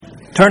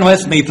Turn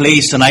with me,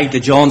 please, tonight to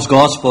John's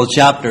Gospel,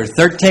 chapter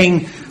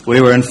 13.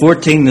 We were in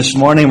 14 this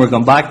morning. We're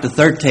going back to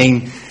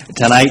 13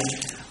 tonight.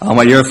 And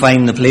while you're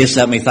finding the place,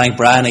 let me thank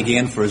Brian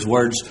again for his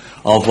words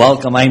of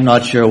welcome. I'm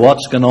not sure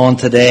what's going on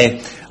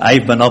today.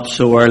 I've been up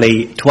so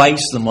early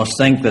twice. They must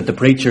think that the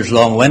preacher's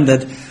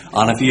long-winded.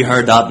 And if you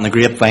heard that in the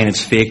grapevine,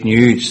 it's fake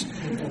news.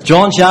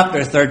 John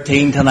chapter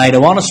 13 tonight. I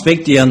want to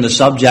speak to you on the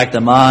subject,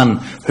 a man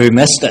who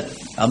missed it.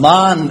 A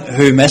man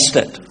who missed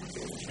it.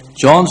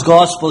 John's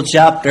Gospel,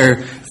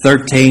 chapter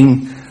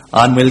 13,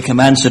 and we'll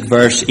commence at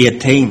verse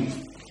 18.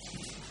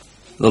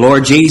 The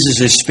Lord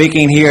Jesus is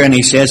speaking here, and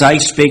he says, I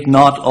speak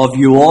not of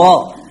you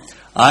all.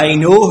 I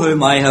know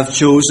whom I have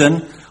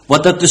chosen,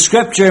 but that the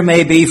scripture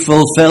may be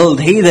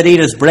fulfilled. He that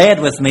eateth bread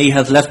with me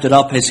hath lifted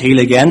up his heel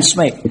against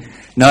me.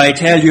 Now I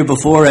tell you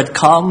before it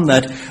come,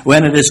 that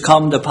when it is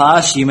come to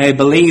pass, ye may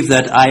believe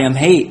that I am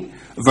he.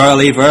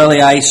 Verily,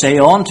 verily, I say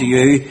unto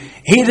you,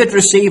 he that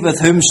receiveth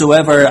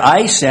whomsoever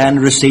I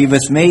send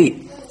receiveth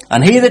me.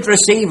 And he that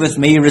receiveth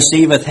me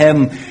receiveth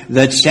him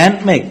that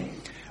sent me.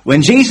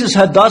 When Jesus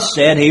had thus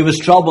said, he was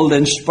troubled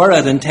in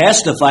spirit, and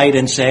testified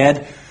and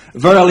said,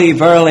 Verily,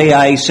 verily,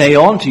 I say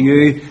unto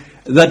you,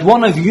 that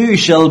one of you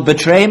shall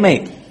betray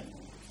me.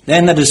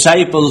 Then the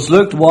disciples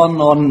looked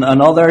one on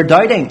another,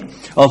 doubting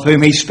of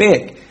whom he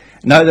spake.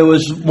 Now there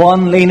was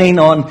one leaning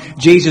on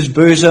Jesus'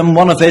 bosom,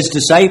 one of his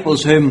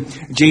disciples whom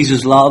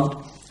Jesus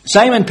loved.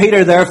 Simon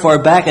Peter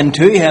therefore beckoned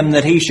to him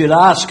that he should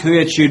ask who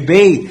it should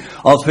be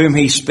of whom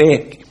he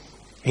spake.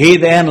 He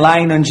then,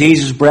 lying on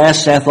Jesus'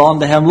 breast, saith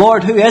unto him,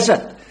 Lord, who is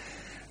it?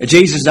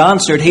 Jesus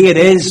answered, He it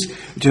is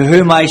to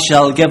whom I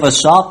shall give a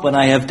sop when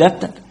I have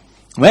dipped it.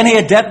 When he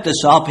had dipped the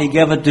sop, he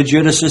gave it to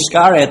Judas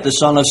Iscariot, the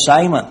son of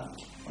Simon.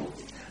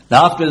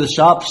 After the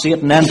sop,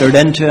 Satan entered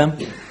into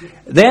him.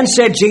 Then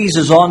said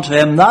Jesus unto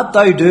him, That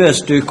thou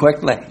doest, do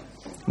quickly.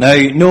 Now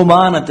no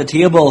man at the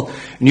table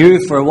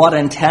knew for what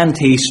intent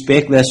he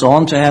spake this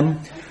unto him.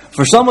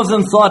 For some of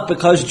them thought,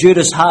 because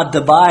Judas had the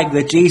bag,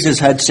 that Jesus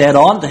had said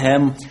unto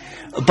him,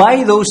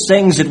 Buy those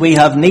things that we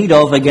have need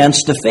of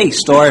against the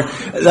feast, or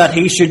that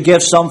he should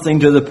give something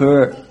to the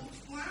poor.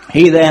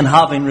 He then,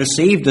 having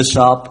received the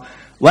sop,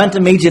 went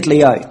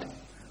immediately out,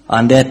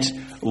 and it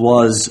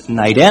was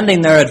night.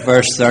 Ending there at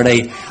verse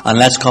 30, and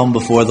let's come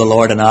before the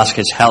Lord and ask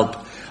his help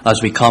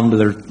as we come to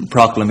the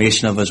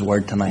proclamation of his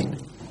word tonight.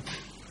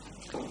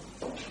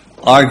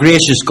 Our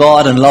gracious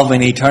God and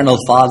loving eternal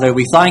Father,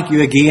 we thank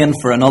you again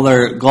for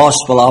another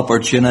gospel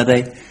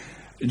opportunity,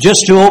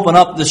 just to open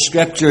up the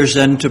scriptures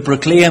and to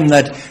proclaim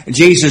that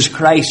Jesus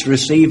Christ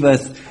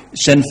receiveth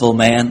sinful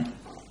men.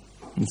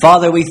 And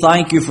Father, we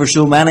thank you for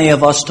so many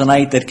of us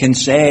tonight that can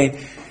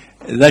say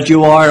that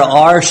you are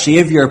our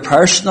Saviour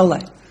personally.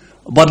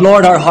 But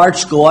Lord, our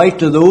hearts go out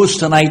to those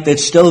tonight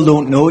that still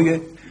don't know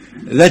you,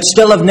 that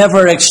still have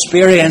never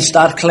experienced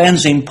that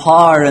cleansing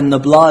power in the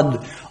blood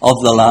of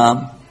the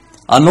Lamb.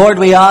 And Lord,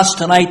 we ask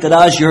tonight that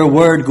as your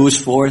word goes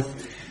forth,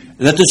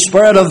 that the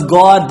Spirit of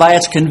God by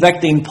its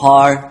convicting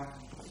power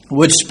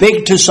would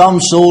speak to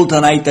some soul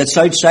tonight that's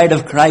outside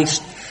of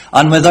Christ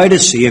and without a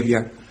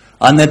Saviour.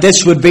 And that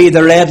this would be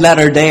the red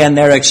letter day in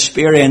their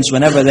experience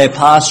whenever they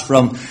pass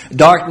from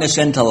darkness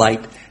into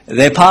light.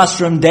 They pass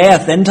from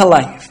death into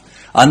life.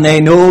 And they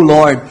know,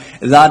 Lord,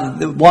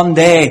 that one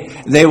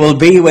day they will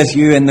be with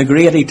you in the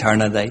great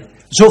eternity.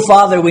 So,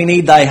 Father, we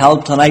need thy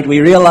help tonight.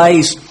 We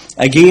realize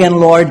again,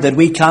 Lord, that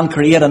we can't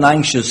create an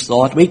anxious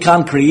thought. We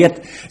can't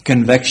create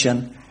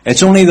conviction.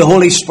 It's only the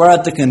Holy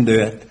Spirit that can do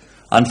it.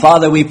 And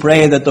Father, we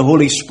pray that the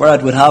Holy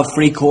Spirit would have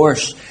free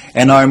course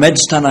in our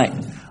midst tonight.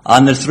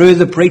 And that through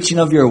the preaching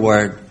of your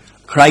word,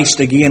 Christ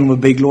again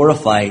would be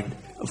glorified.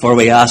 For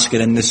we ask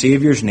it in the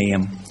Saviour's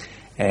name.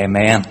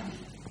 Amen.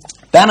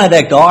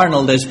 Benedict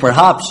Arnold is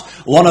perhaps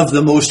one of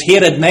the most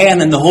hated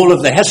men in the whole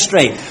of the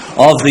history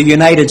of the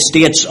United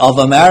States of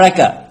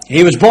America.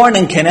 He was born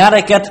in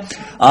Connecticut,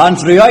 and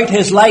throughout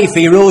his life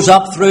he rose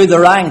up through the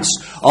ranks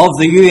of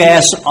the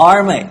U.S.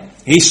 Army.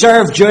 He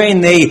served during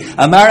the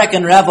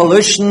American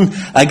Revolution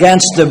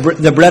against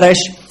the British,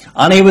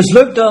 and he was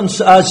looked on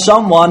as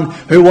someone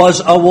who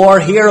was a war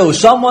hero,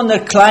 someone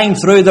that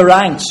climbed through the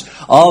ranks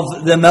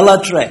of the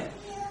military.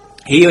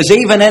 He was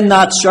even in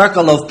that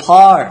circle of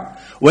power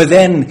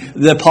within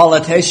the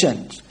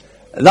politicians.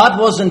 That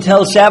was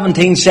until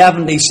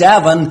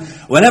 1777,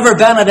 whenever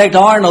Benedict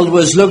Arnold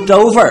was looked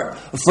over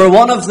for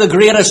one of the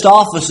greatest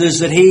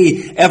offices that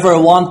he ever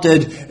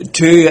wanted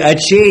to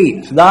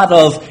achieve, that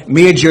of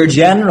Major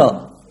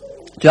General.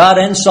 To add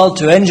insult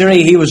to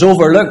injury, he was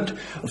overlooked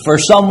for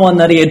someone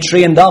that he had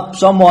trained up,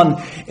 someone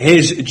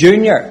his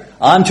junior.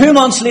 And 2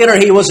 months later,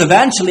 he was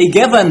eventually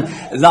given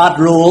that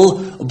role,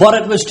 but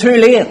it was too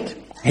late.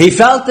 He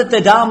felt that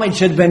the damage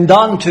had been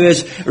done to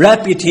his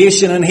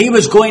reputation and he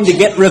was going to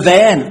get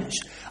revenge.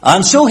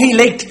 And so he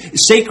leaked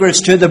secrets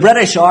to the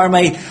British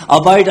Army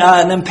about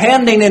an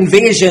impending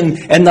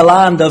invasion in the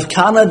land of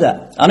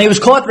Canada. And he was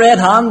caught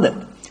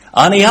red-handed.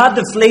 And he had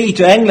to flee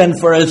to England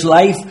for his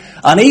life.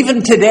 And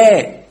even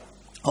today,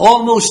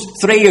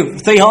 Almost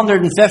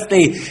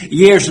 350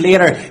 years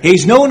later,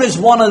 he's known as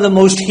one of the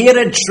most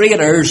hated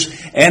traitors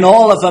in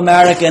all of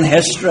American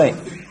history.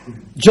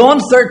 John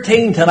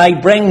 13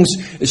 tonight brings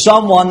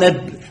someone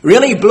that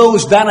really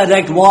blows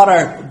Benedict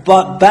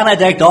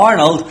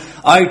Arnold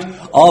out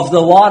of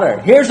the water.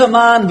 Here's a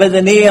man by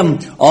the name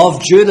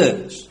of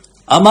Judas.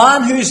 A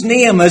man whose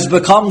name has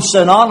become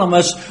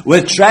synonymous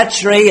with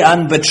treachery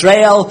and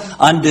betrayal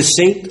and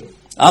deceit.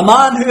 A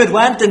man who had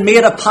went and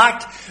made a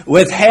pact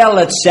with hell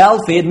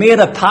itself. He had made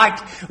a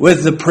pact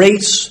with the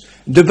priests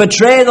to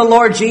betray the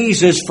Lord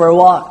Jesus for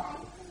what?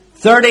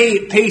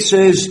 30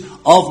 pieces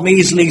of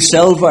measly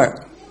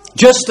silver.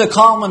 Just the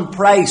common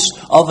price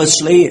of a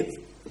slave.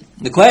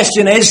 The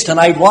question is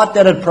tonight, what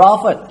did it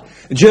profit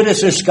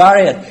Judas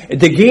Iscariot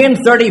to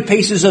gain 30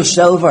 pieces of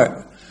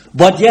silver,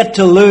 but yet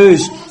to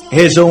lose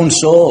his own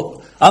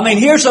soul? I mean,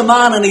 here's a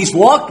man and he's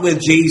walked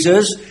with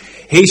Jesus.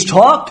 He's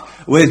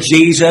talked with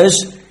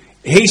Jesus.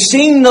 He's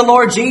seen the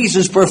Lord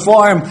Jesus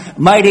perform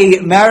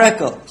mighty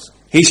miracles.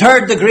 He's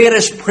heard the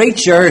greatest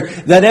preacher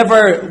that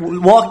ever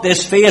walked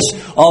this face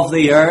of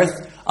the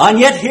earth. And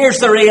yet here's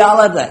the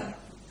reality.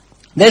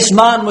 This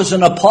man was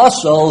an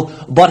apostle,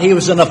 but he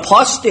was an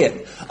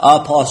apostate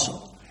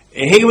apostle.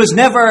 He was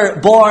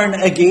never born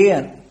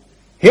again.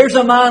 Here's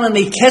a man and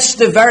he kissed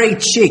the very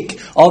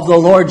cheek of the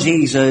Lord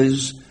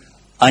Jesus,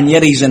 and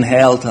yet he's in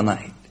hell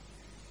tonight.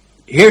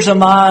 Here's a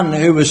man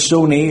who was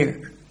so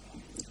near,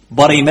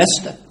 but he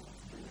missed it.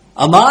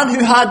 A man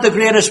who had the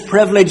greatest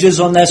privileges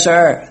on this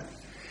earth,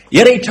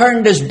 yet he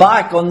turned his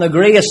back on the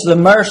grace, the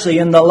mercy,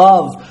 and the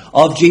love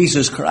of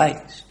Jesus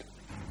Christ.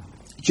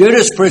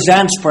 Judas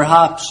presents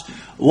perhaps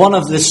one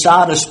of the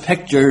saddest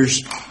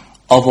pictures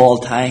of all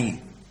time.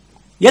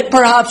 Yet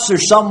perhaps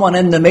there's someone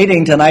in the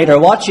meeting tonight or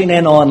watching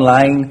in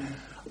online,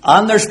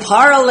 and there's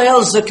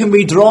parallels that can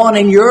be drawn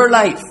in your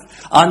life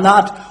and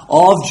that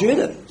of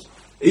Judas.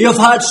 You've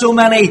had so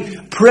many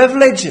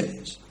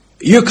privileges.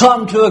 You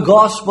come to a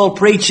gospel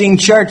preaching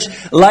church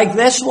like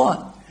this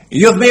one.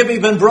 You've maybe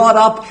been brought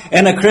up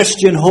in a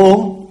Christian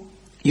home.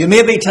 You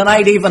maybe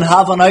tonight even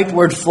have an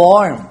outward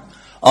form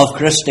of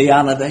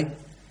Christianity.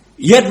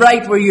 Yet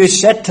right where you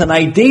sit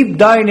tonight, deep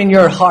down in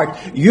your heart,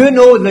 you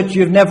know that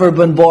you've never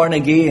been born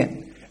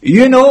again.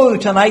 You know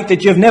tonight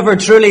that you've never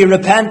truly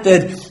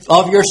repented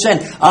of your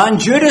sin. And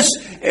Judas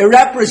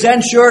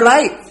represents your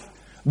life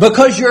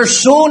because you're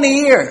so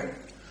near,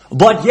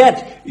 but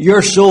yet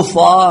you're so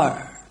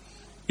far.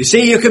 You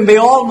see, you can be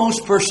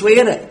almost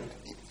persuaded,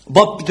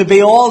 but to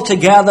be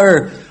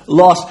altogether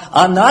lost.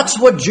 And that's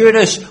what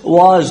Judas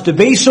was, to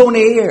be so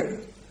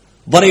near,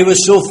 but he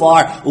was so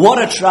far.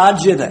 What a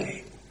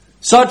tragedy.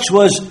 Such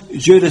was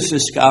Judas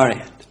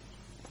Iscariot.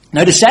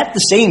 Now, to set the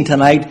scene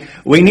tonight,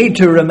 we need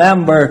to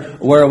remember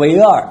where we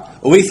are.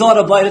 We thought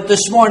about it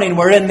this morning.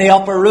 We're in the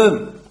upper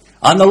room.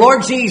 And the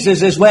Lord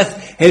Jesus is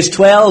with his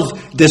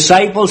 12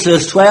 disciples,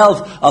 his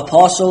 12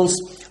 apostles.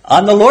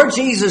 And the Lord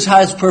Jesus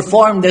has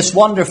performed this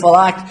wonderful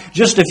act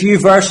just a few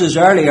verses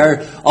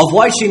earlier of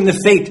washing the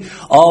feet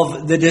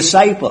of the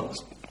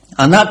disciples.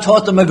 And that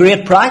taught them a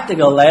great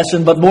practical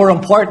lesson, but more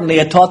importantly,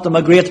 it taught them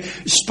a great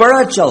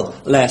spiritual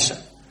lesson.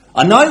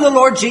 And now the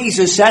Lord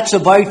Jesus sets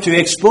about to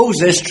expose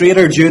this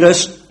traitor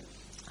Judas.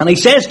 And he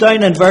says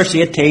down in verse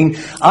 18,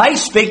 I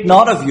speak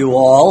not of you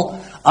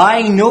all,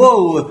 I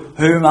know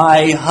whom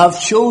I have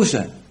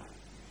chosen.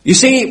 You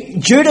see,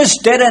 Judas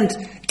didn't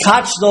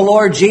catch the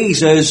Lord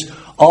Jesus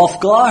off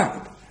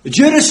guard.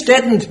 Judas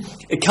didn't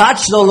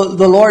catch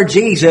the Lord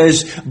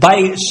Jesus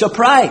by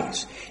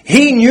surprise.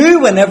 He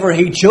knew whenever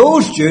he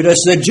chose Judas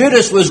that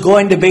Judas was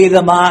going to be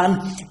the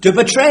man to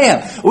betray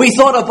him. We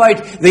thought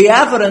about the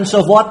evidence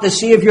of what the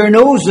Saviour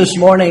knows this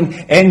morning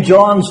in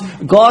John's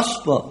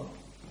Gospel.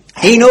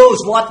 He knows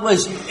what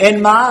was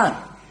in man.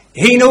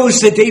 He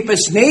knows the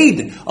deepest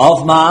need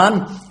of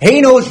man.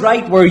 He knows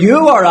right where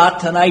you are at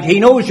tonight. He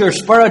knows your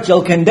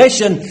spiritual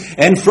condition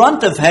in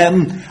front of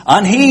him.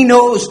 And he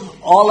knows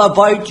all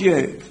about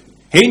you.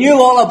 He knew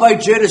all about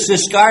Judas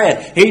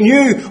Iscariot. He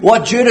knew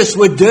what Judas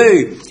would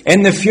do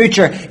in the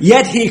future.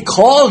 Yet he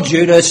called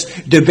Judas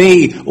to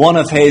be one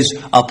of his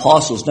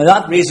apostles. Now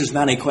that raises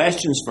many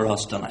questions for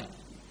us tonight.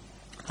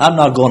 I'm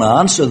not going to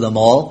answer them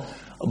all.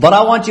 But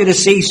I want you to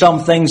see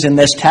some things in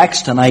this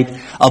text tonight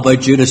about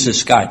Judas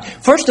Iscariot.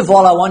 First of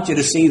all, I want you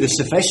to see the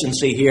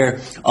sufficiency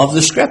here of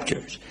the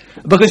Scriptures.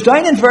 Because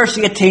down in verse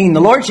 18,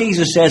 the Lord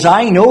Jesus says,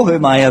 I know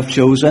whom I have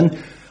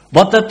chosen,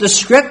 but that the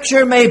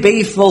Scripture may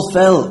be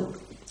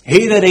fulfilled.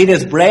 He that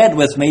eateth bread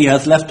with me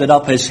hath lifted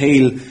up his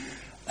heel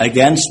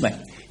against me.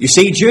 You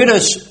see,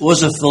 Judas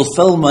was a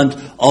fulfillment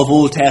of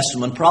Old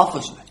Testament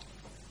prophecy.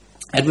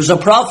 It was a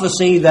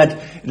prophecy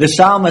that the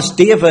psalmist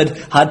David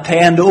had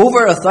penned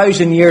over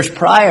 1,000 years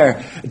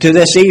prior to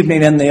this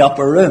evening in the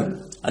upper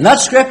room. And that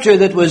scripture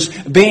that was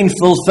being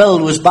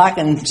fulfilled was back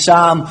in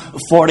Psalm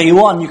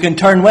 41. You can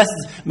turn with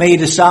me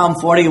to Psalm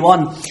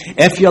 41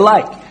 if you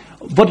like.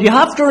 But you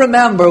have to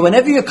remember,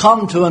 whenever you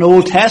come to an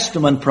Old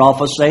Testament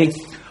prophecy,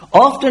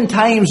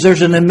 oftentimes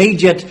there's an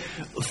immediate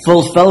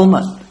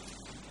fulfillment.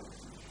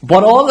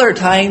 But other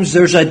times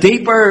there's a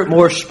deeper,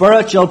 more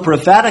spiritual,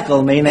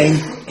 prophetical meaning.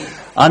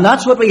 And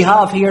that's what we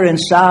have here in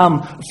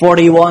Psalm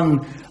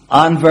 41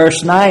 and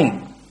verse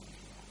 9.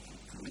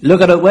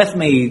 Look at it with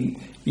me.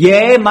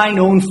 Yea, mine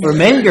own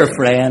familiar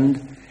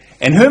friend,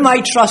 in whom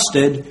I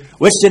trusted,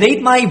 which did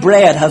eat my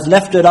bread, hath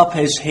lifted up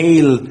his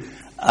heel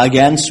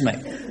against me.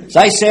 As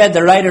I said,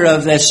 the writer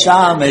of this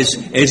psalm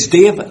is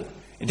David.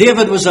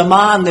 David was a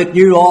man that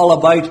knew all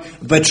about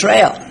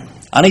betrayal.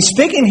 And he's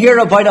speaking here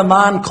about a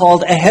man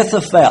called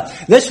Ahithophel.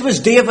 This was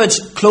David's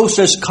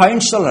closest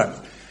counselor,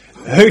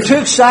 who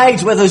took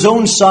sides with his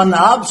own son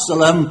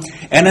Absalom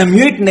in a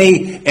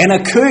mutiny in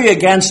a coup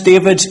against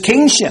David's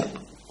kingship.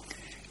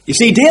 You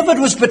see, David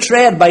was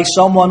betrayed by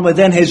someone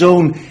within his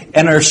own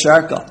inner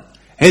circle,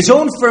 his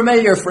own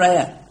familiar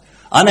friend.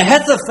 And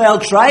Ahithophel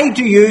tried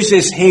to use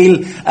his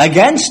heel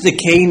against the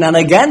king and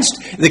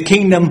against the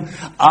kingdom.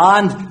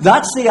 And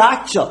that's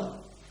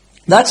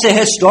the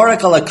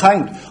historical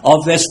account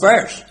of this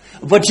verse.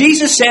 But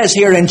Jesus says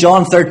here in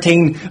John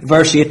 13,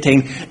 verse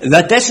 18,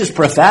 that this is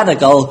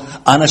prophetical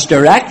and it's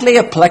directly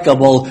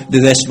applicable to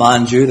this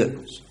man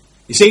Judas.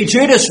 You see,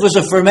 Judas was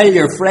a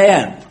familiar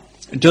friend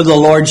to the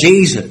Lord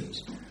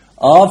Jesus.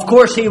 Of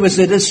course, he was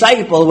a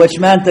disciple, which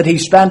meant that he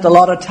spent a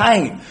lot of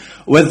time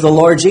with the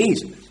Lord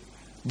Jesus.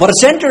 But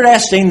it's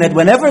interesting that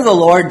whenever the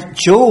Lord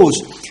chose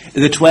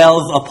the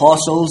 12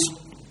 apostles,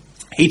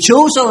 he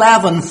chose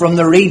 11 from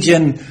the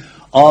region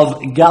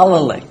of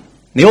Galilee.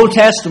 In the Old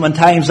Testament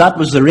times, that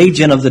was the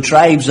region of the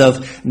tribes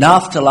of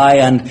Naphtali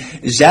and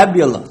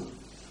Zebulun.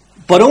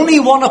 But only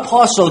one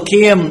apostle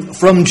came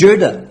from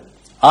Judah,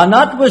 and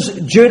that was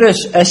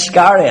Judas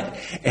Iscariot.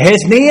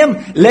 His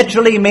name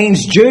literally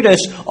means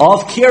Judas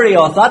of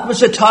Kerioth. That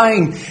was a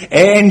town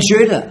in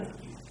Judah.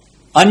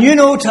 And you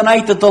know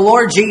tonight that the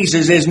Lord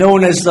Jesus is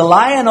known as the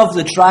Lion of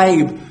the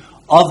tribe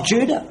of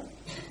Judah.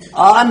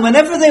 And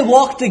whenever they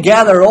walked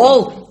together,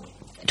 all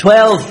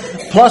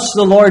 12 plus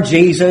the Lord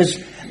Jesus,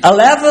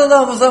 11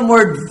 of them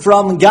were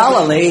from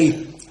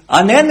Galilee.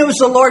 And then there was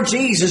the Lord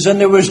Jesus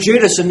and there was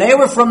Judas, and they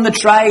were from the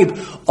tribe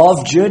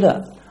of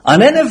Judah.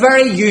 And in a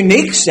very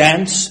unique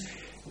sense,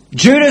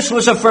 Judas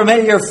was a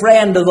familiar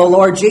friend of the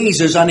Lord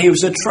Jesus, and he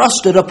was a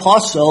trusted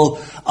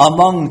apostle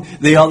among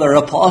the other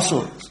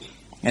apostles.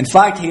 In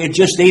fact, he had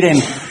just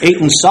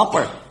eaten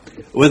supper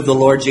with the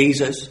Lord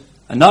Jesus.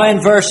 And now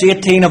in verse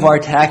 18 of our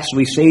text,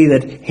 we see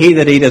that he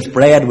that eateth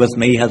bread with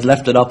me hath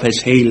lifted up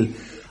his heel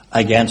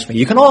against me.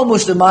 You can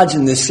almost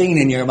imagine the scene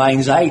in your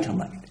mind's eye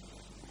tonight.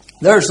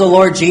 There's the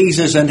Lord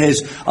Jesus and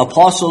his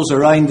apostles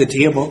around the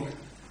table.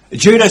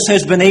 Judas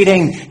has been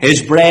eating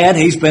his bread.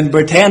 He's been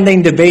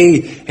pretending to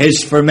be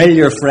his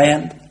familiar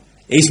friend.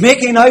 He's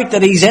making out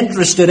that he's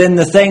interested in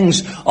the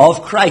things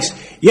of Christ.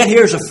 Yet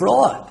here's a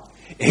fraud.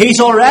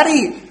 He's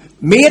already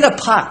made a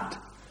pact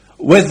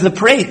with the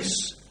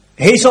priests.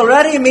 He's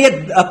already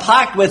made a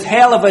pact with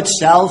hell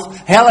itself,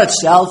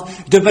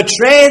 to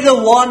betray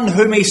the one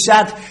whom he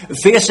sat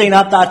facing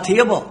at that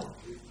table.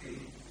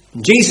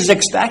 Jesus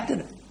expected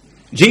it.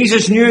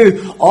 Jesus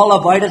knew all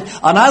about it.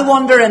 And I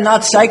wonder in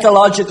that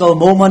psychological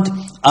moment,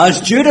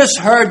 as Judas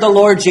heard the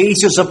Lord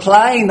Jesus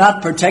applying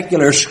that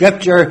particular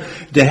scripture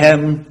to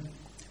him,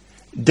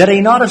 did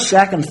he not have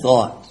second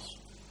thoughts?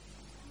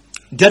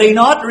 Did he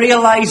not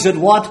realize that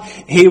what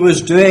he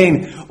was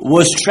doing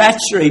was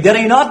treachery? Did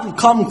he not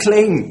come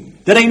clean?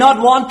 Did he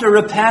not want to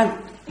repent?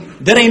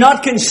 Did he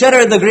not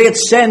consider the great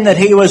sin that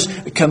he was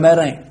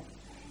committing?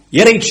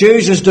 Yet he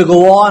chooses to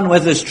go on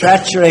with his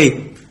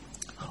treachery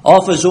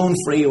of his own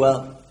free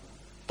will.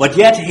 But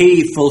yet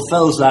he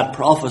fulfills that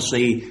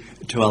prophecy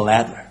to a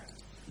letter.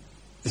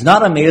 It's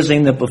not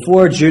amazing that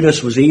before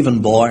Judas was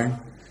even born,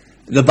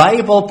 the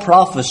Bible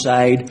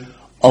prophesied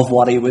of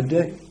what he would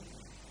do.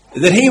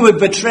 That he would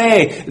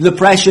betray the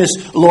precious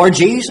Lord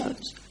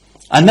Jesus.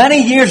 And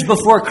many years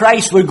before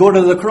Christ would go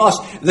to the cross,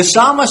 the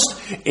psalmist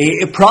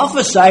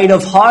prophesied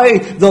of how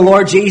the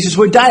Lord Jesus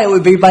would die. It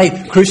would be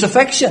by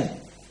crucifixion.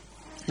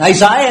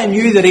 Isaiah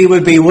knew that he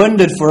would be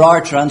wounded for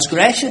our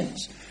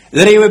transgressions,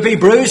 that he would be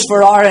bruised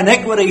for our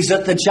iniquities,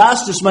 that the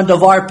chastisement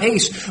of our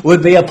peace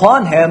would be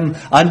upon him,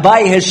 and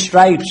by his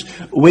stripes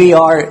we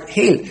are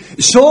healed.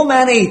 So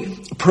many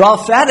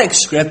prophetic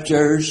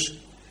scriptures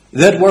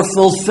that were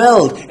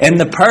fulfilled in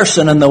the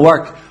person and the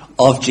work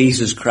of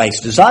Jesus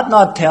Christ. Does that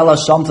not tell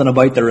us something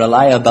about the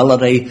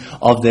reliability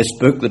of this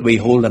book that we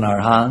hold in our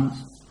hands?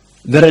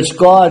 That it's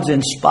God's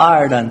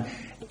inspired and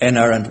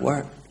inerrant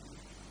word.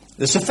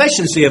 The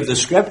sufficiency of the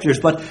scriptures,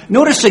 but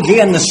notice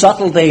again the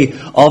subtlety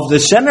of the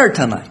sinner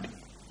tonight.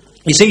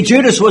 You see,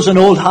 Judas was an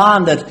old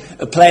hand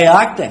at play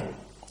acting.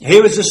 He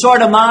was the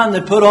sort of man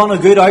that put on a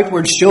good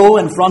outward show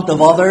in front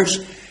of others,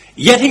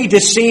 yet he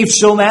deceived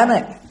so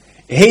many.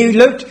 He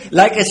looked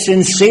like a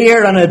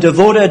sincere and a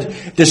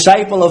devoted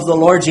disciple of the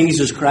Lord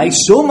Jesus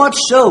Christ, so much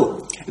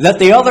so that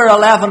the other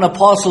 11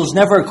 apostles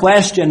never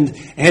questioned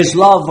his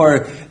love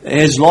or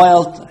his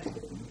loyalty.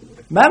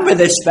 Remember,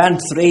 they spent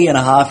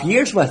 3.5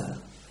 years with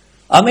him.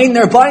 I mean,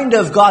 they're bound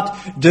to have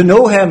got to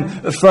know him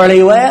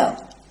fairly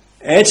well.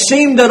 It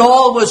seemed that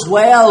all was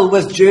well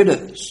with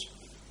Judas,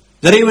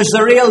 that he was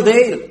the real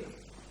deal.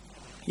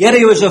 Yet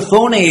he was a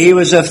phony, he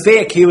was a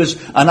fake, he was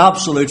an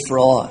absolute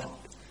fraud.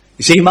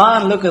 You see,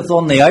 man looketh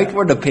on the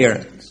outward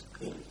appearance.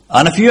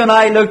 And if you and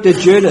I looked at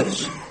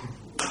Judas,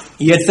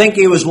 you'd think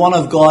he was one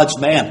of God's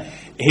men.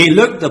 He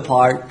looked the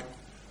part,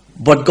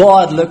 but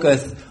God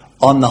looketh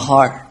on the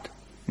heart.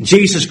 And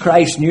Jesus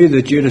Christ knew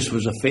that Judas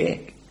was a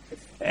fake.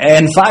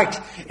 In fact,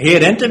 he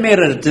had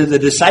intimated it to the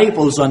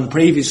disciples on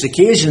previous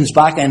occasions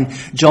back in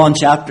John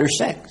chapter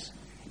 6.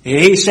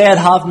 He said,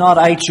 have not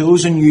I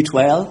chosen you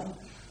 12?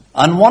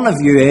 And one of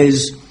you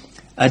is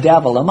a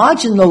devil.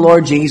 Imagine the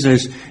Lord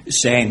Jesus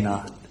saying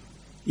that.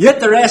 Yet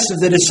the rest of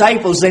the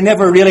disciples, they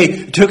never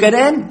really took it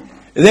in.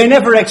 They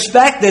never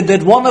expected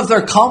that one of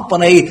their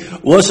company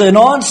was an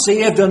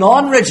unsaved, an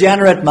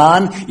unregenerate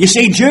man. You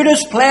see,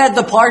 Judas played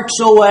the part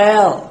so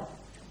well.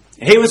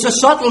 He was a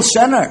subtle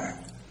sinner.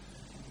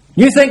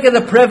 You think of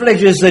the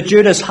privileges that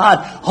Judas had.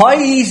 How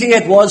easy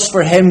it was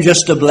for him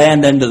just to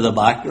blend into the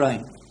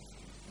background.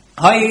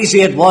 How easy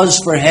it was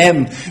for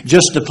him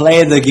just to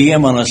play the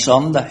game on a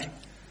Sunday.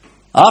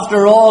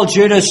 After all,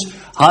 Judas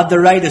had the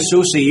right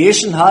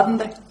association,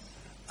 hadn't he?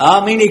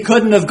 I mean, he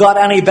couldn't have got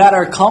any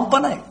better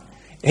company.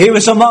 He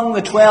was among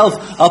the 12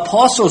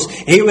 apostles.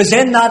 He was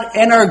in that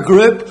inner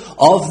group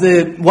of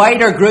the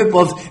wider group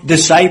of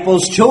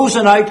disciples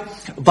chosen out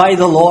by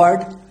the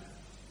Lord.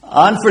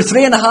 And for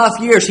 3.5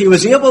 years, he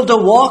was able to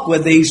walk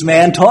with these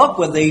men, talk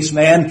with these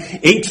men,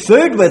 eat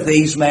food with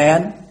these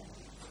men.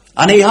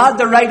 And he had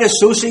the right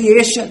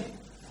association.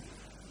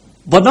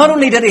 But not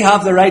only did he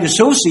have the right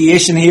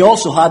association, he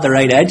also had the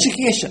right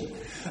education.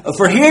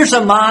 For here's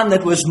a man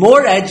that was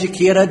more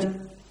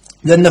educated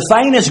than the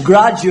finest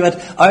graduate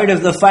out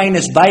of the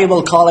finest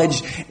Bible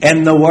college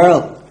in the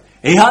world.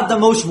 He had the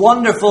most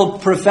wonderful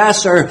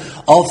professor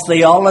of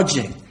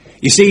theology.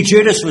 You see,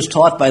 Judas was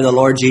taught by the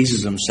Lord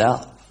Jesus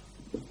himself.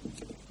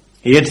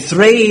 He had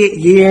 3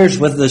 years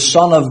with the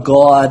Son of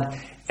God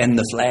in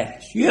the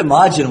flesh. You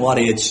imagine what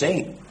he had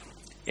seen.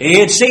 He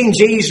had seen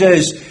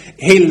Jesus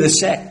heal the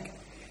sick.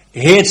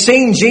 He had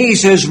seen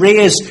Jesus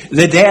raise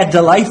the dead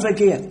to life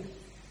again.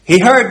 He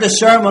heard the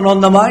Sermon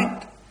on the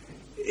Mount.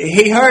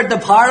 He heard the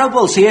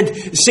parables. He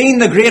had seen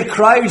the great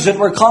crowds that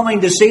were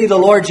coming to see the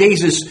Lord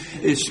Jesus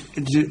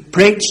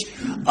preach.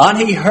 And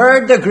he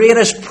heard the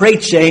greatest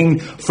preaching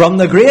from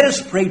the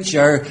greatest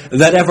preacher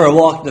that ever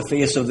walked the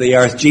face of the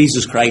earth,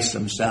 Jesus Christ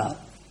himself.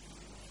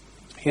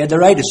 He had the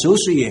right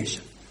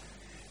association.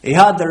 He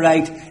had the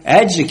right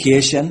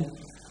education.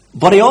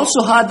 But he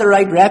also had the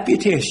right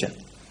reputation.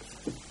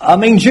 I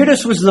mean,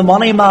 Judas was the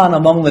money man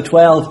among the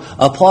 12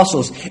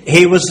 apostles.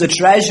 He was the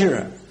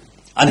treasurer.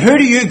 And who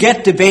do you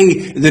get to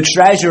be the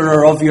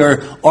treasurer of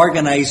your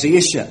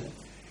organization?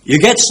 You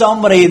get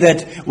somebody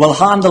that will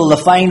handle the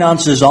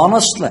finances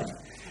honestly.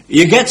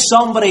 You get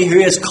somebody who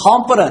is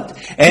competent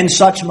in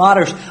such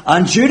matters.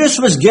 And Judas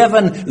was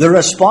given the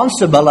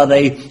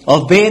responsibility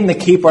of being the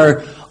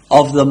keeper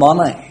of the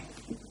money.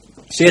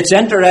 See, it's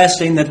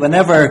interesting that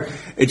whenever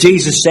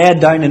Jesus said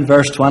down in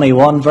verse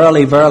 21,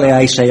 verily, verily,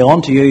 I say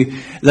unto you,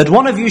 that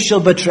one of you shall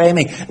betray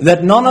me,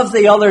 that none of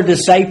the other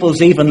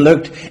disciples even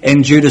looked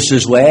in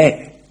Judas's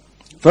way.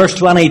 Verse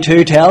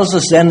 22 tells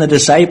us, then the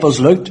disciples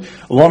looked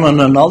one on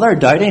another,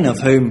 doubting of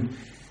whom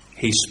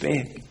he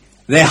spake.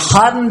 They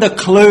hadn't a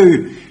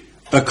clue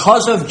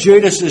because of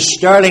Judas's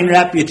sterling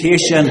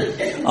reputation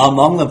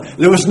among them.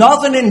 There was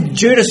nothing in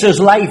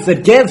Judas's life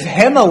that gave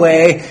him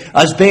away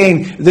as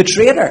being the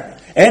traitor.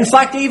 In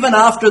fact, even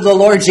after the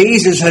Lord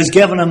Jesus has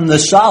given him the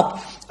sop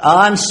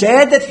and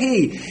said that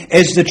he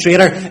is the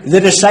traitor, the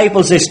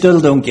disciples, they still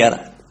don't get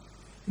it.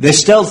 They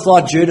still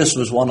thought Judas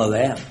was one of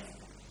them.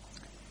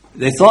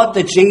 They thought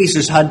that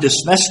Jesus had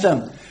dismissed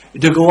him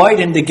to go out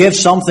and to give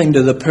something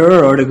to the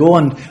poor or to go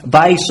and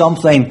buy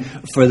something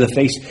for the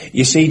feast.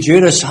 You see,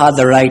 Judas had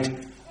the right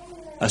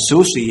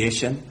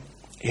association.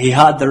 He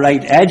had the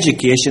right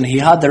education. He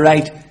had the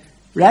right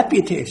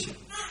reputation.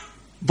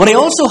 But he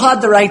also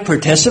had the right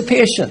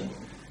participation.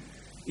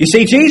 You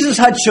see, Jesus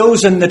had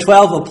chosen the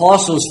 12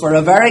 apostles for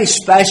a very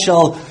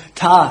special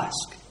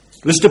task.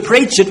 It was to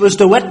preach, it was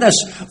to witness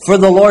for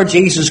the Lord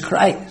Jesus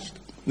Christ.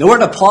 The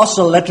word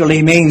apostle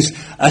literally means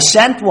a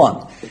sent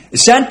one.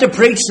 Sent to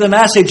preach the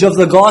message of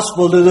the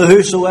gospel to the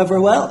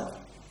whosoever will.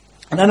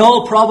 And in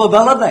all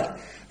probability,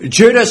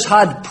 Judas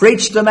had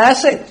preached the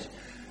message.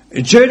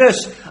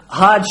 Judas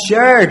had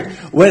shared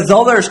with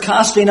others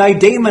casting out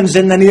demons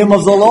in the name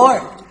of the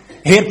Lord.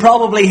 He had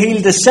probably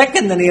healed the sick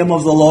in the name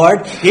of the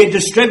Lord. He had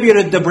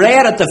distributed the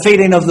bread at the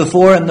feeding of the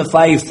 4,000 and the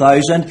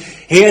 5,000.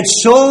 He had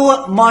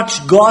so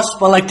much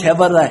gospel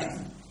activity,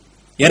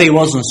 yet he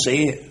wasn't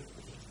saved.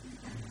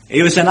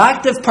 He was in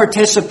active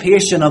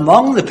participation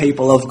among the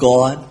people of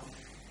God,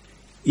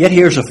 yet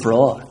here's a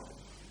fraud.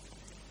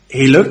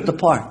 He looked the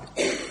part,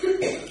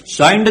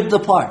 sounded the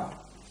part.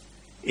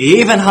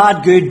 He even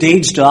had good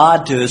deeds to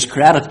add to his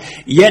credit.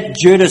 Yet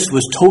Judas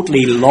was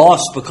totally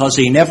lost because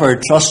he never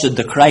trusted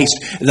the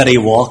Christ that he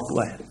walked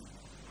with.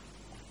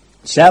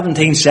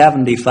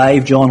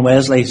 1735,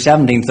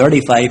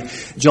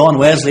 1735, John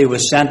Wesley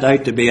was sent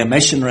out to be a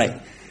missionary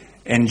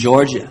in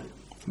Georgia.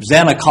 It was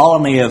then a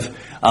colony of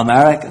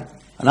America.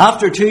 And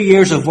after 2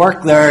 years of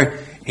work there,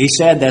 he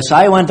said this,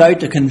 I went out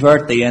to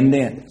convert the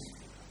Indians,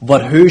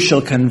 but who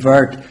shall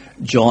convert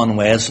John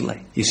Wesley?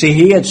 You see,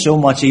 he had so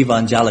much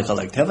evangelical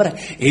activity.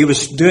 He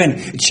was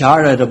doing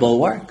charitable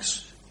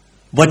works.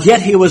 But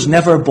yet he was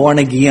never born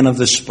again of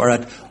the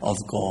Spirit of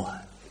God.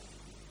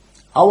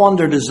 I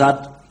wonder, does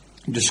that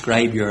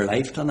describe your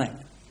life tonight?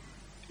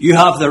 You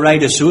have the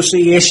right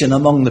association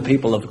among the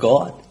people of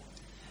God.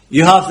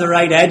 You have the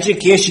right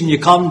education. You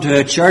come to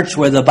a church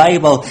where the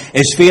Bible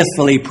is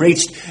faithfully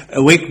preached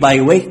week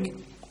by week.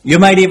 You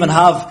might even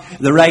have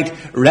the right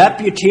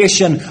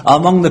reputation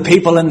among the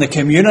people in the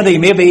community,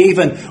 maybe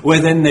even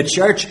within the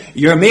church.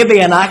 You're maybe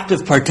in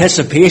active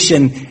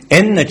participation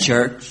in the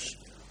church.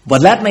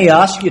 But let me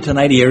ask you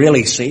tonight, do you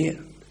really see it?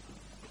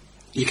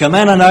 You come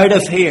in and out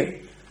of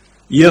here.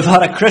 You've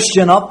had a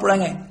Christian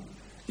upbringing.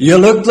 You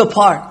look the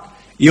part.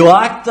 You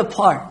act the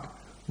part.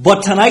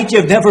 But tonight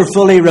you've never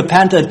fully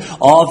repented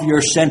of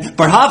your sin.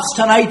 Perhaps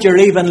tonight you're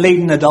even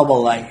leading a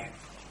double life.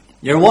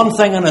 You're one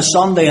thing on a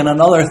Sunday and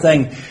another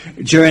thing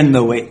during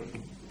the week.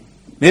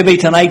 Maybe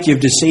tonight you've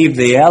deceived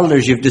the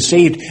elders, you've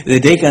deceived the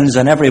deacons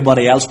and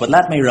everybody else. But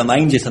let me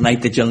remind you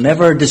tonight that you'll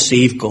never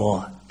deceive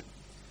God.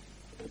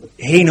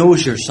 He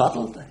knows your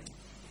subtlety.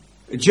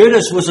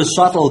 Judas was a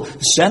subtle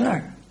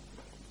sinner.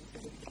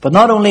 But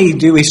not only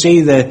do we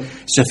see the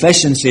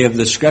sufficiency of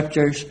the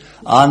Scriptures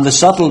and the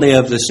subtlety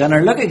of the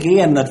sinner, look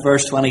again at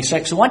verse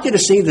 26. I want you to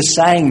see the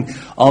sign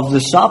of the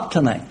sop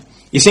tonight.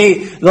 You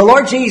see, the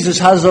Lord Jesus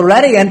has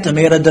already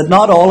intimated that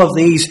not all of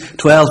these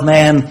 12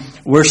 men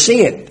were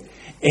saved.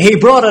 He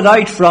brought it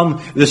out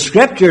from the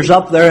Scriptures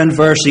up there in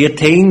verse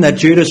 18 that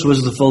Judas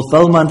was the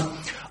fulfillment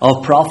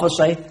of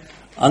prophecy.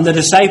 And the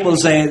disciples,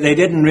 they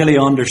didn't really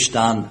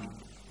understand.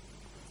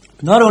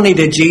 Not only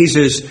did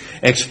Jesus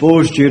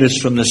expose Judas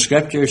from the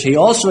Scriptures, he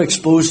also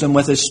exposed him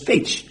with his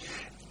speech.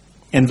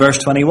 In verse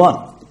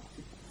 21,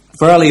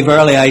 Verily,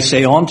 verily, I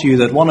say unto you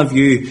that one of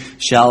you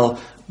shall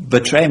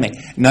betray me.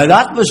 Now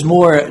that was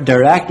more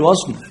direct,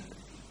 wasn't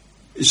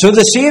it? So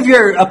the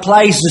Saviour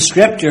applies the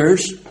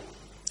Scriptures.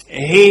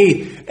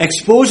 He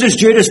exposes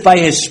Judas by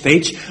his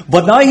speech,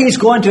 but now he's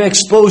going to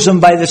expose him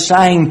by the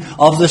sign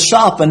of the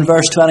sop in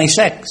verse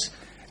 26.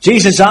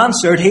 Jesus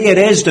answered, He it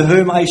is to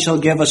whom I shall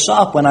give a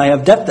sop when I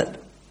have dipped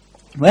it.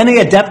 When he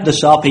had dipped the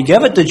sop, he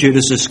gave it to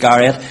Judas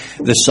Iscariot,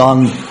 the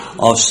son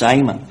of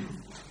Simon.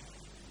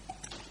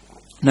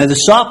 Now the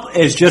sop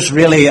is just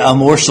really a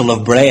morsel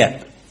of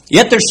bread.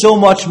 Yet there's so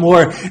much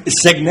more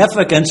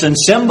significance and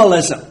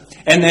symbolism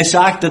in this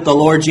act that the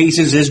Lord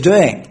Jesus is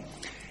doing.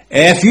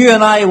 If you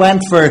and I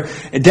went for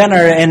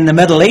dinner in the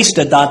Middle East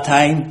at that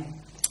time,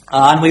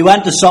 and we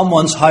went to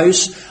someone's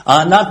house,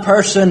 and that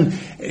person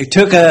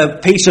took a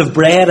piece of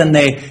bread and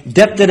they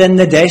dipped it in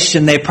the dish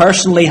and they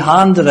personally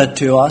handed it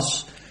to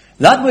us,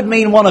 that would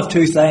mean one of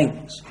two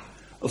things.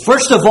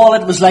 First of all,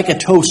 it was like a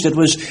toast. It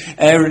was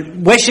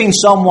wishing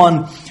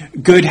someone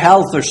good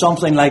health or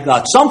something like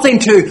that. Something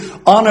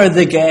to honour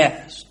the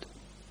guest.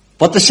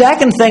 But the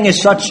second thing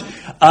is such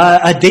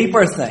a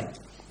deeper thing.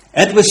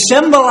 It was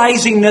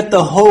symbolising that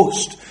the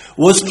host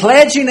was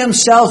pledging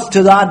himself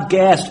to that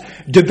guest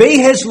to be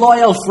his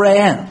loyal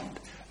friend,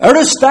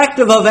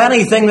 irrespective of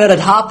anything that had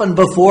happened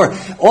before.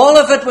 All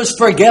of it was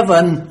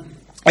forgiven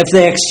if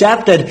they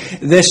accepted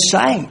this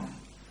sign.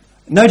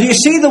 Now, do you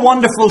see the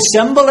wonderful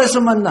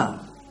symbolism in that?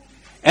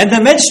 In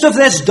the midst of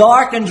this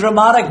dark and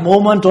dramatic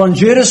moment on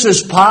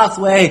Judas's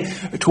pathway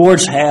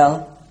towards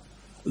hell,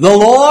 the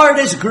Lord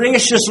is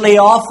graciously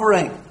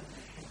offering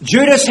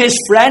Judas his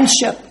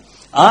friendship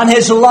and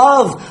his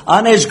love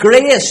and his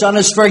grace and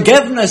his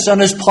forgiveness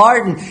and his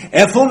pardon,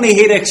 if only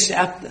he'd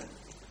accept it.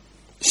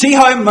 See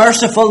how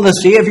merciful the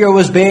Saviour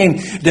was being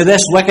to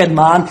this wicked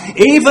man.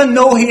 Even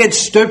though he had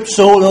stooped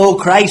so low,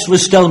 Christ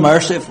was still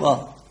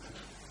merciful.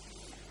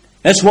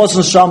 This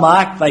wasn't some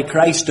act by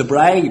Christ to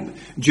bribe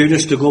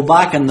Judas to go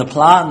back in the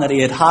plan that he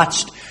had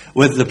hatched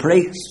with the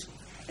priests.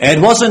 It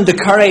wasn't to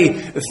curry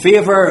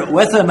favour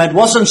with him. It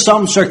wasn't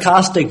some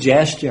sarcastic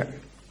gesture.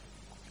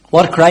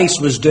 What Christ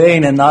was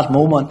doing in that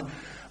moment,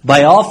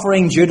 by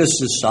offering Judas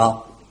the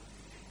sop,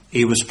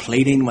 he was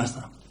pleading with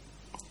him.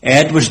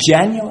 It was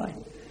genuine.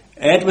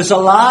 It was a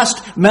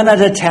last-minute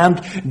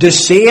attempt to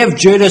save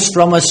Judas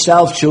from a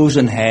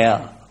self-chosen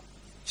hell.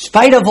 In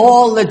spite of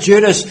all that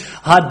Judas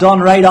had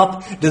done right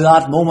up to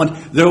that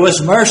moment, there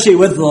was mercy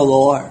with the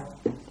Lord.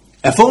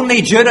 If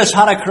only Judas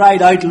had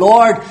cried out,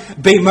 Lord,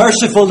 be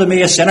merciful to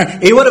me, a sinner,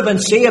 he would have been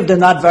saved in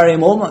that very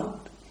moment.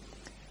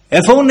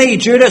 If only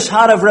Judas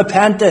had have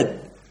repented,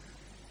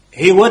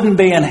 he wouldn't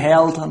be in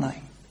hell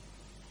tonight.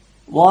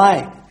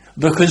 Why?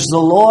 Because the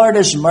Lord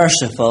is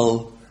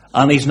merciful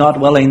and he's not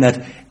willing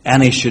that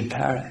any should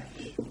perish.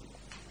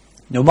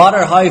 No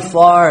matter how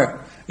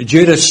far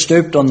Judas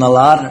stooped on the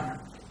ladder,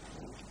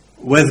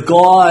 with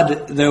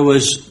God there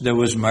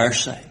was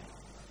mercy.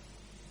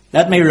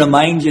 Let me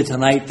remind you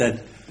tonight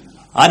that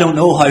I don't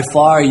know how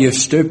far you've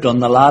stooped on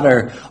the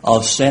ladder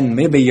of sin.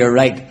 Maybe you're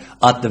right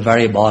at the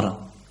very bottom.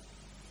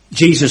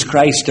 Jesus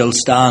Christ still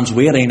stands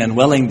waiting and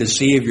willing to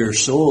save your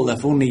soul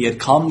if only you'd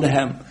come to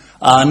him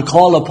and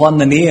call upon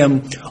the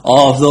name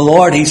of the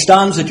Lord. He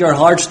stands at your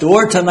heart's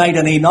door tonight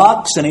and He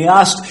knocks and He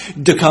asks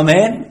to come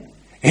in.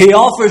 He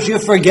offers you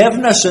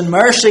forgiveness and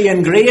mercy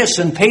and grace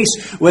and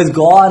peace with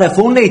God if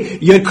only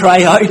you'd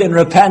cry out in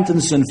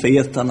repentance and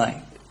faith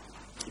tonight.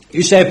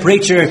 You say,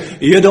 preacher,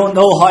 you don't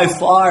know how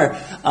far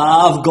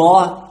I've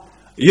gone.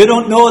 You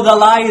don't know the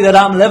lie that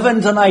I'm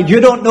living tonight. You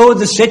don't know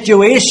the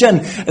situation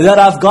that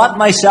I've got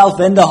myself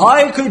into.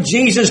 How could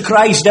Jesus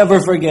Christ ever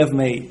forgive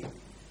me?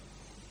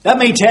 Let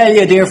me tell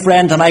you, dear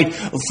friend, tonight,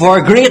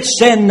 for great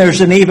sin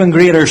there's an even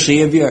greater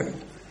Saviour.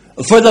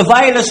 For the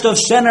vilest of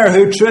sinner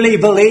who truly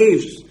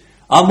believes,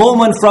 a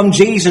moment from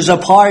Jesus a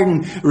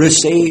pardon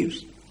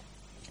receives.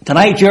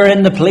 Tonight you're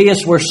in the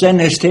place where sin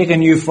has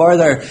taken you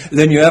further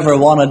than you ever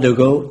wanted to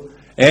go.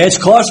 It's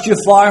cost you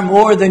far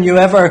more than you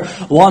ever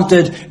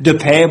wanted to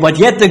pay. But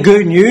yet the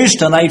good news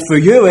tonight for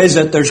you is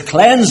that there's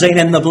cleansing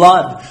in the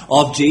blood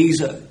of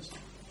Jesus.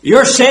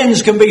 Your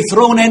sins can be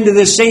thrown into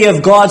the sea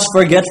of God's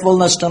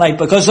forgetfulness tonight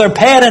because they're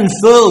paid in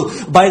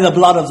full by the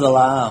blood of the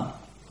Lamb.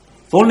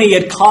 If only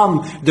you'd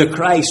come to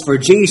Christ, for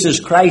Jesus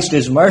Christ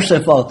is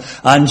merciful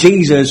and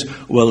Jesus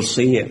will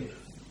save.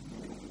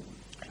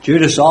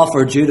 Judas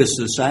offered Judas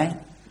the sign,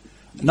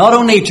 not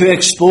only to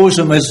expose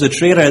him as the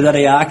traitor that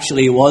he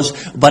actually was,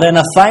 but in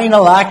a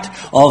final act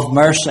of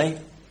mercy.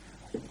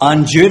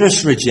 And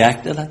Judas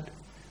rejected it.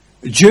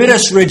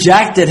 Judas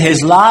rejected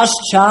his last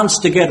chance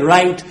to get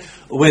right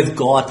with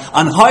God.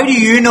 And how do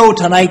you know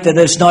tonight that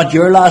it's not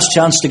your last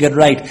chance to get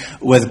right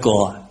with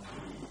God?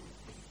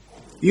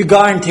 You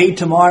guaranteed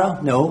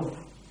tomorrow? No.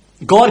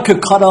 God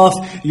could cut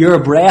off your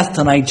breath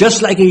tonight,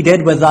 just like He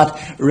did with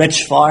that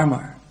rich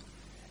farmer.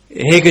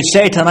 He could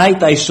say,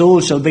 tonight thy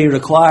soul shall be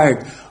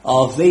required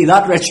of thee.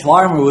 That rich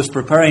farmer was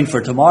preparing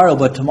for tomorrow,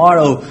 but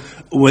tomorrow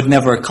would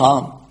never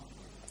come.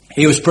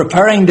 He was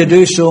preparing to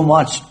do so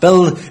much,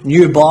 build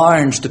new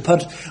barns, to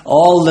put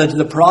all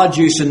the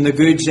produce and the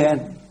goods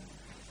in.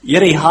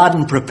 Yet he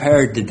hadn't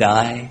prepared to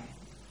die.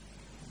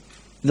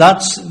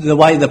 That's the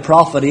way the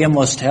prophet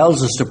Amos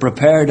tells us to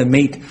prepare to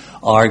meet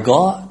our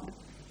God.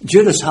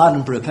 Judas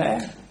hadn't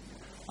prepared.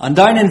 And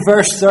down in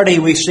verse 30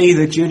 we see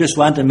that Judas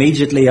went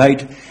immediately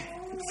out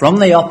from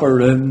the upper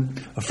room,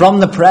 from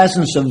the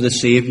presence of the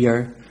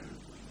Saviour,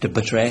 to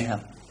betray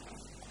Him.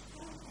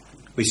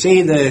 We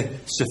see the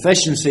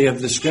sufficiency of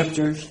the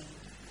Scriptures,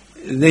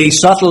 the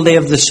subtlety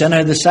of the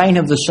sinner, the sign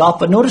of the sop.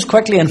 But notice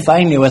quickly and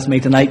finally with me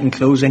tonight in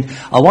closing,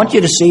 I want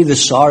you to see the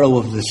sorrow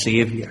of the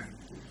Saviour.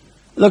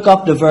 Look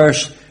up to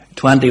verse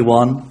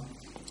 21.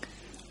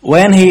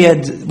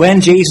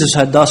 When Jesus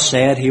had thus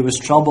said, He was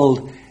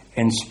troubled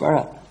in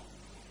spirit.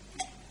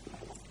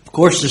 Of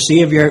course, the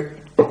Saviour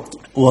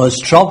was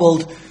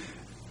troubled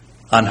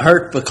and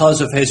hurt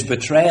because of His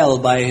betrayal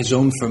by His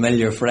own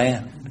familiar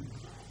friend.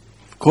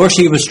 Of course,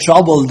 He was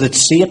troubled that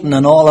Satan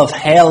and all of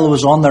hell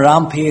was on the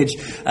rampage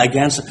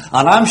against Him.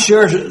 And I'm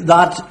sure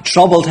that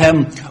troubled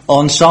Him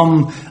on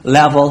some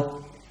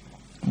level.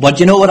 But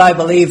you know what I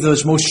believe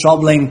was most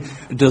troubling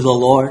to the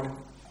Lord?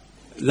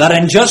 That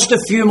in just a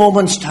few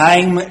moments'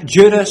 time,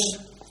 Judas,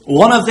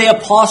 one of the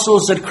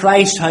apostles that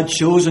Christ had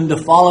chosen to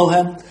follow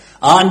Him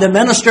and to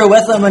minister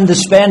with Him and to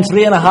spend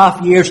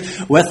 3.5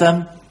 years with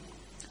Him,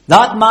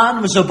 that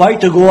man was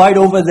about to go out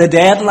over the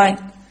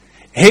deadline.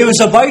 He was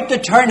about to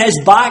turn his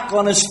back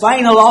on his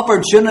final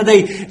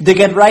opportunity to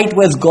get right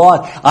with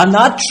God. And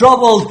that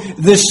troubled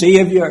the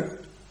Saviour.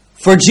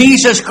 For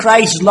Jesus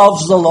Christ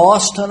loves the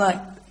lost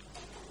tonight.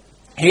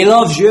 He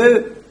loves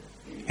you.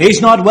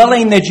 He's not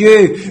willing that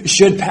you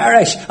should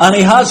perish. And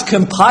He has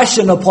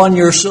compassion upon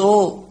your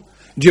soul.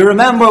 Do you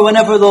remember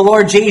whenever the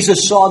Lord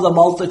Jesus saw the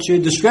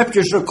multitude, the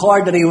Scriptures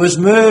record that He was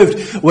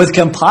moved with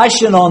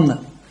compassion on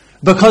them,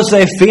 because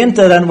they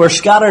fainted and were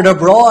scattered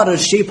abroad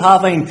as sheep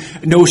having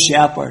no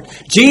shepherd.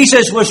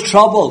 Jesus was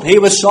troubled. He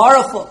was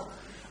sorrowful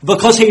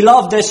because He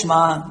loved this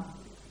man.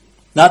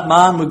 That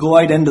man would go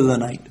out into the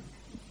night.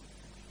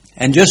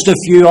 In just a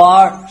few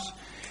hours,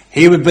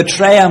 He would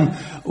betray Him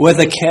with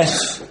a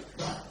kiss.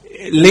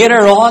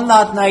 Later on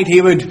that night,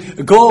 He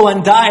would go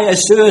and die a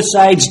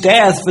suicide's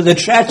death for the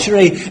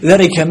treachery that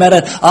He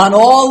committed. And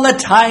all the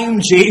time,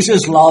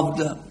 Jesus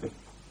loved him.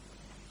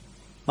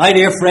 My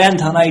dear friend,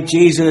 tonight,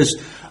 Jesus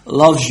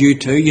loves you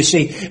too. You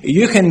see,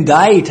 you can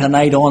die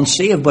tonight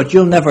unsaved, but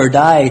you'll never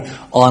die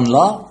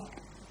unloved.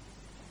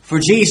 For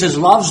Jesus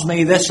loves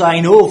me, this I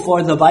know,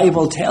 for the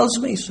Bible tells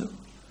me so.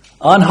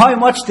 And how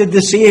much did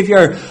the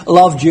Saviour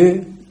love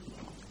you?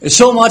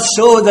 So much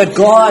so that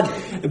God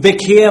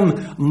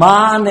became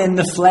man in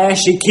the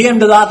flesh. He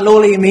came to that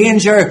lowly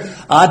manger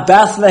at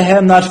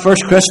Bethlehem that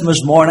first Christmas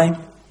morning.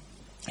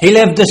 He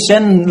lived a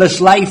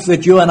sinless life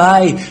that you and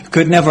I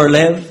could never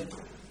live.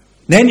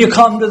 Then you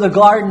come to the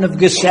Garden of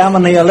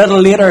Gethsemane a little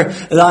later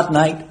that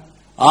night,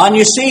 and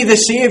you see the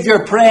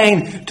Saviour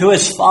praying to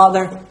His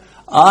Father,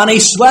 and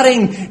He's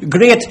sweating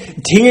great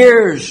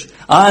tears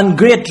and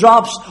great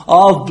drops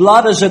of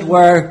blood, as it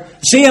were.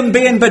 See Him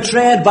being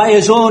betrayed by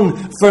His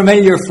own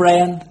familiar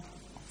friend.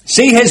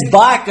 See His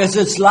back as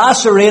it's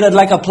lacerated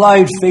like a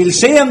ploughed field.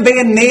 See Him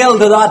being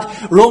nailed to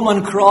that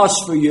Roman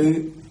cross for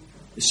you.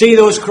 See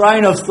those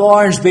crown of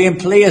thorns being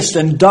placed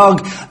and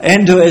dug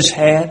into his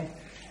head.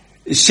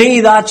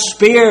 See that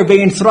spear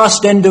being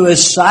thrust into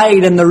his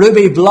side and the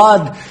ruby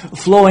blood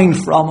flowing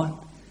from it.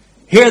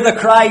 Hear the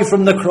cry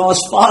from the cross,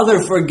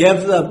 Father,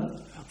 forgive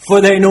them,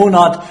 for they know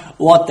not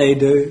what they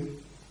do.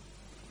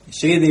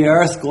 See the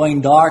earth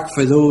going dark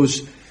for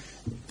those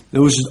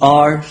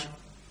hours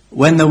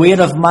when the weight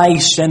of my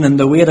sin and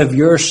the weight of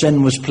your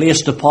sin was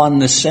placed upon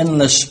the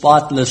sinless,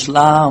 spotless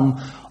Lamb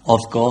of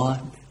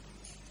God.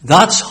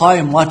 That's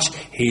how much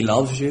he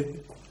loves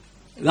you.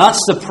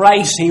 That's the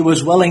price he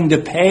was willing to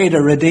pay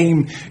to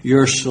redeem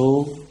your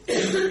soul.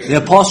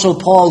 The Apostle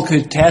Paul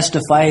could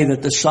testify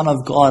that the Son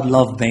of God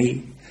loved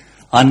me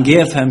and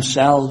gave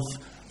himself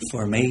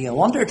for me. I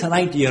wonder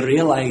tonight, do you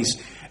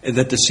realize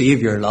that the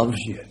Savior loves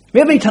you?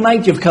 Maybe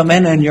tonight you've come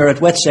in and you're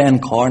at wit's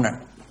end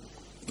corner.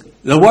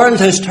 The world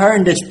has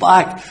turned its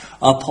back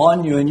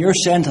upon you and you're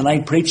saying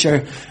tonight,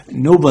 preacher,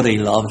 nobody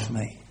loves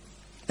me.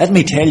 Let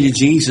me tell you,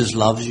 Jesus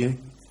loves you.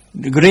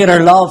 The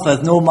greater love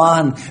hath no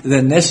man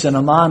than this, and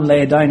a man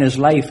lay down his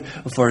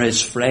life for his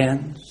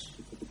friends.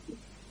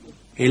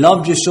 He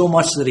loved you so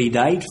much that he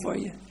died for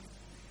you.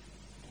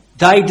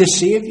 Died to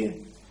save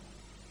you.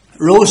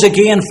 Rose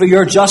again for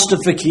your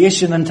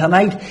justification, and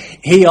tonight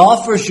he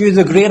offers you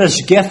the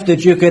greatest gift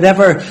that you could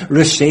ever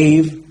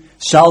receive.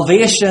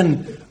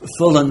 Salvation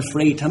full and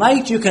free.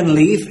 Tonight you can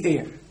leave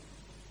here.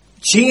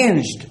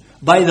 Changed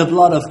by the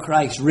blood of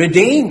Christ.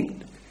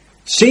 Redeemed.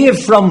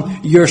 Saved from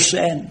your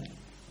sin.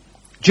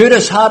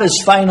 Judas had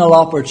his final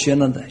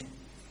opportunity,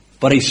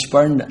 but he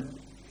spurned it.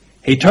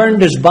 He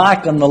turned his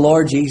back on the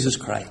Lord Jesus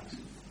Christ.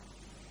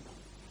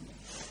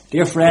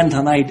 Dear friend,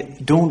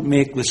 tonight, don't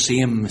make the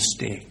same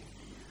mistake.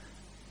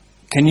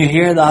 Can you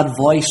hear that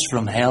voice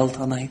from hell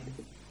tonight?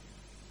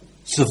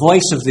 It's the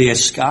voice of the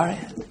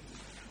Iscariot.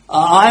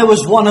 I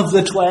was one of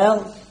the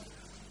 12.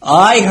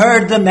 I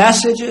heard the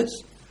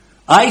messages.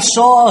 I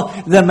saw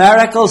the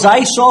miracles.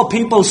 I saw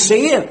people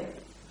saved.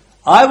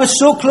 I was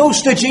so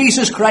close to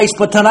Jesus Christ,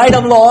 but tonight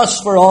I'm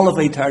lost for all of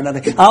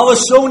eternity. I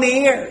was so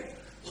near,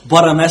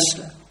 but I missed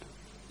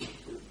it.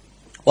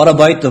 What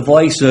about the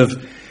voice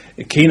of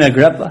King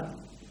Agrippa?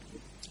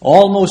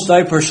 Almost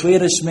thou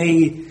persuadest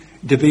me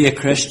to be a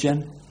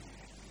Christian.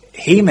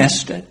 He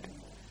missed it.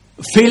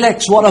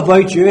 Felix, what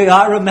about you?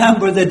 I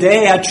remember the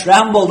day I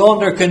trembled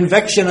under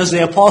conviction as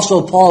the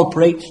Apostle Paul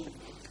preached.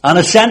 And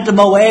I sent him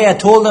away. I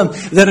told him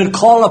that I'd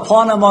call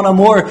upon him on a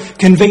more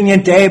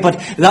convenient day, but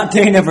that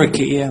day never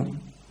came.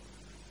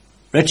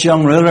 Rich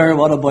young ruler,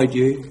 what about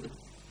you?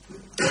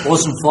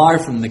 Wasn't far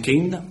from the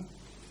kingdom.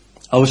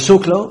 I was so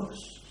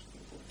close,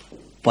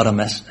 but I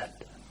missed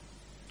it.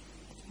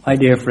 My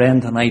dear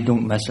friend, tonight,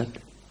 don't miss it.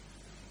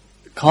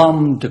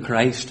 Come to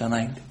Christ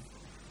tonight.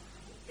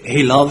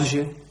 He loves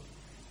you.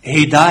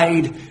 He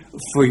died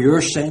for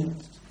your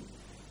sins.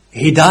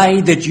 He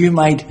died that you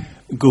might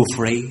go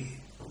free.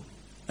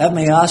 Let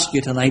me ask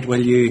you tonight,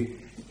 will you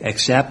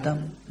accept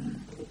him?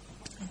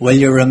 Will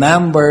you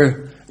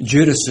remember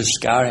Judas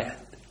Iscariot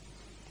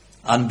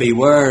and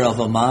beware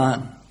of a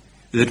man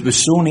that was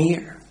so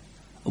near,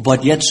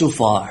 but yet so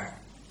far,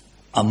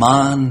 a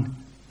man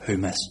who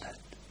missed it?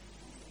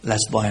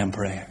 Let's bow in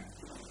prayer.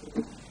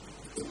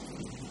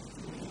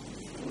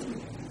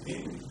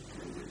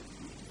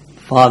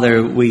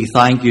 Father, we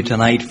thank you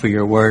tonight for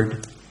your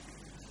word.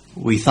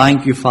 We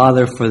thank you,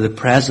 Father, for the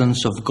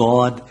presence of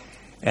God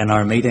in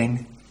our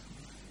meeting.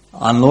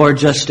 And Lord,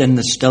 just in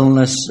the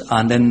stillness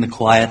and in the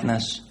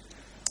quietness,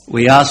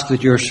 we ask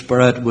that your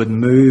Spirit would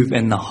move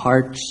in the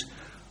hearts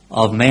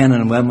of men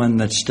and women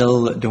that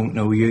still don't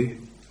know you.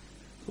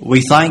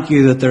 We thank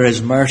you that there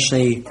is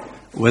mercy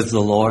with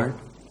the Lord,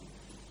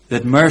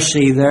 that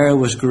mercy there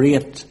was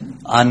great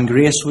and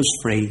grace was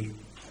free.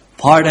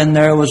 Pardon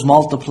there was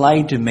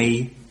multiplied to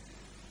me.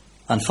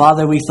 And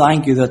Father, we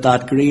thank you that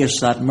that grace,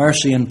 that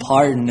mercy and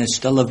pardon is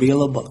still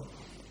available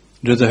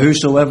to the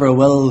whosoever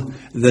will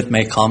that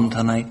may come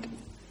tonight.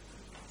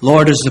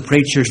 Lord, as the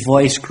preacher's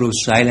voice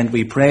grows silent,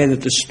 we pray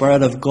that the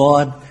Spirit of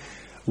God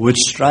would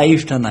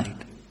strive tonight,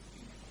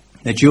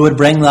 that you would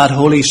bring that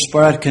Holy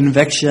Spirit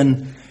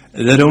conviction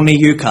that only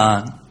you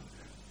can.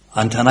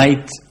 And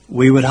tonight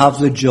we would have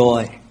the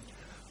joy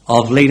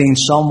of leading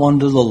someone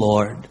to the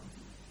Lord,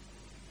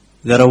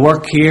 that a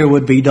work here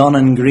would be done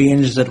in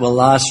Grange that will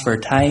last for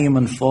time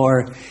and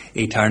for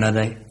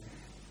eternity.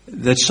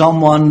 That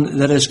someone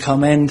that has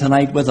come in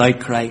tonight without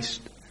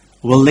Christ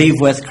will leave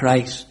with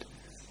Christ.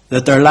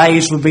 That their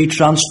lives would be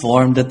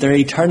transformed. That their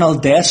eternal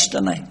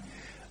destiny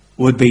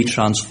would be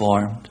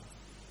transformed.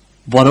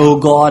 But, oh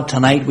God,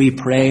 tonight we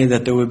pray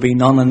that there would be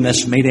none in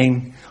this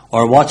meeting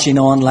or watching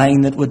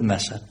online that would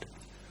miss it.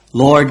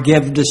 Lord,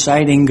 give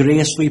deciding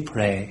grace, we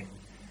pray.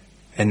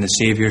 In the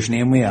Saviour's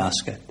name we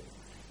ask it.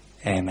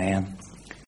 Amen.